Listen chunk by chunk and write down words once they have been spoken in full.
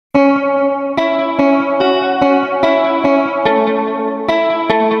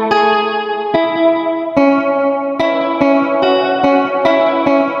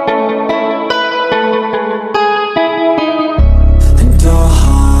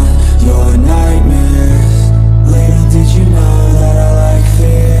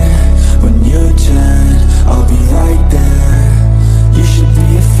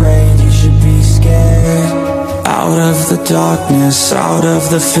us out of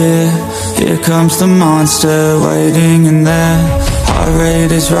the fear. Here comes the monster waiting in there. Heart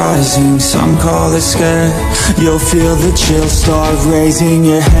rate is rising, some call it scared. You'll feel the chill start raising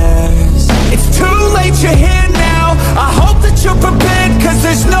your hairs. It's too late, you're here now. I hope that you're prepared, cause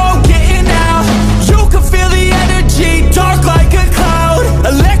there's no getting out. You can feel the energy, dark like a cloud.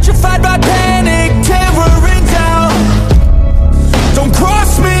 Electrified by panic, terror and doubt. Don't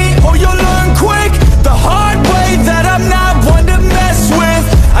cross me or you'll learn quick the hard way that I'm not one to mess with.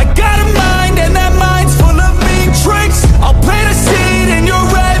 I got a mind and that mind's full of mean tricks. I'll plant a seed in your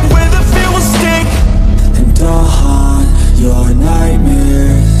head where the fear will stick. And I'll haunt your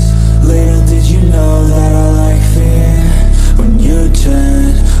nightmares. Little did you know that I like fear. When you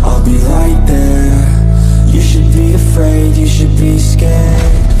turn, I'll be right there. You should be afraid, you should be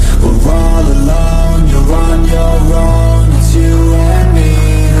scared. We're all alone, you're on your own. It's you and me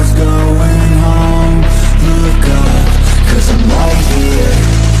who's going home. Look up, cause I'm right here.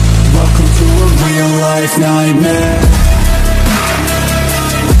 Welcome to a real life nightmare.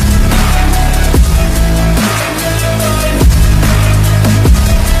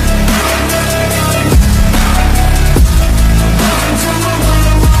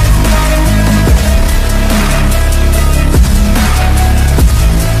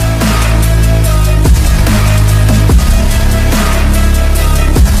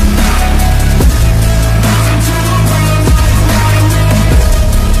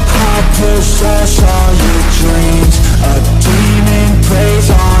 Crush all your dreams. A demon preys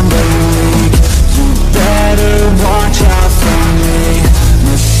on the weak. You better watch out for me.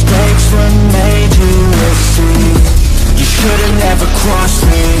 Mistakes were made, you will see. You should've never crossed me.